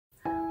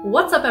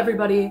What's up,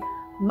 everybody?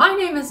 My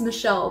name is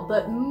Michelle,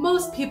 but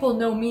most people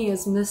know me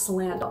as Miss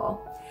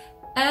Landall.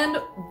 And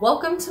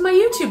welcome to my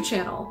YouTube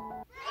channel.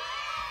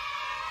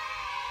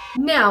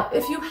 Now,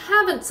 if you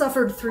haven't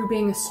suffered through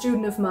being a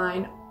student of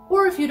mine,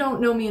 or if you don't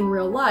know me in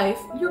real life,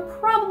 you're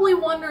probably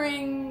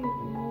wondering,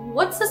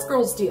 what's this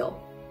girl's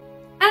deal?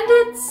 And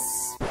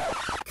it's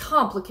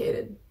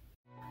complicated.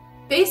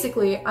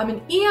 Basically, I'm an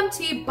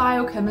EMT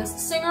biochemist,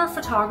 singer,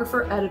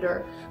 photographer,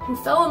 editor who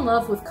fell in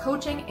love with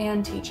coaching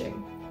and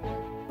teaching.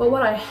 But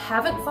what I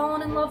haven't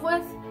fallen in love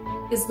with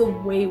is the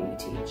way we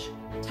teach.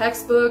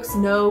 Textbooks,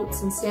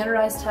 notes, and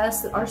standardized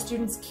tests that our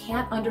students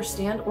can't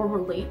understand or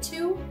relate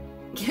to?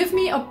 Give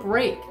me a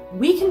break.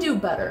 We can do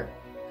better.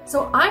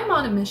 So I'm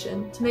on a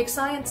mission to make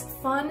science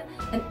fun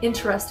and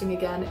interesting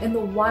again in the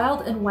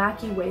wild and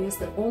wacky ways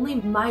that only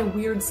my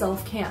weird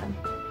self can.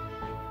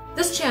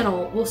 This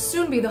channel will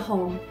soon be the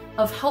home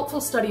of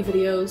helpful study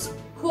videos,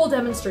 cool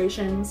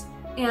demonstrations,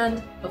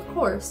 and, of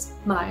course,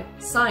 my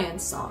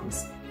science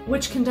songs,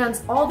 which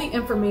condense all the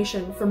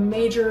information from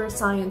major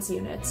science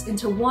units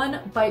into one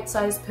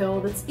bite-sized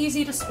pill that's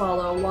easy to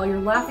swallow while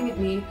you're laughing at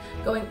me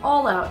going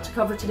all out to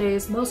cover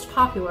today's most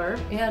popular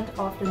and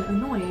often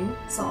annoying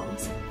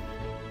songs.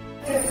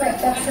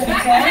 That's an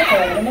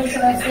example. The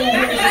motion I see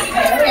here is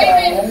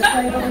parallel. And it's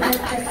not able to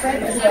get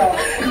different as well.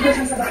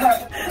 Conditions of the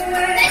heart.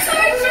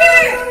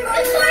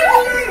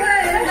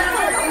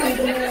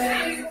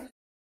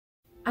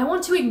 I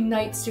want to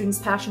ignite students'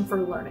 passion for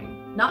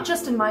learning, not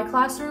just in my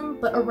classroom,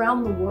 but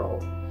around the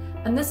world.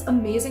 And this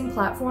amazing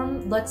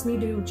platform lets me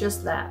do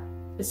just that.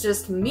 It's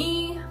just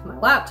me, my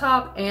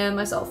laptop, and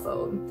my cell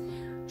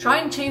phone. Try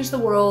and change the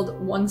world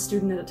one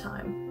student at a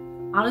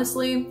time.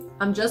 Honestly,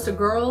 I'm just a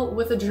girl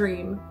with a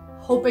dream,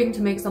 hoping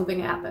to make something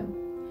happen.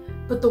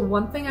 But the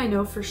one thing I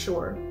know for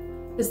sure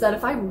is that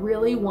if I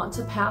really want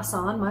to pass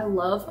on my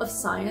love of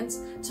science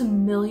to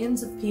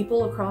millions of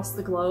people across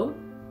the globe,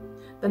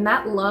 then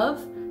that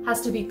love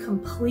has to be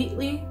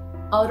completely,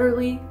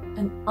 utterly,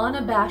 and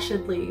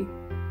unabashedly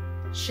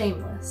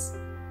shameless.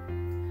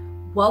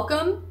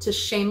 Welcome to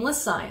Shameless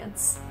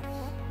Science.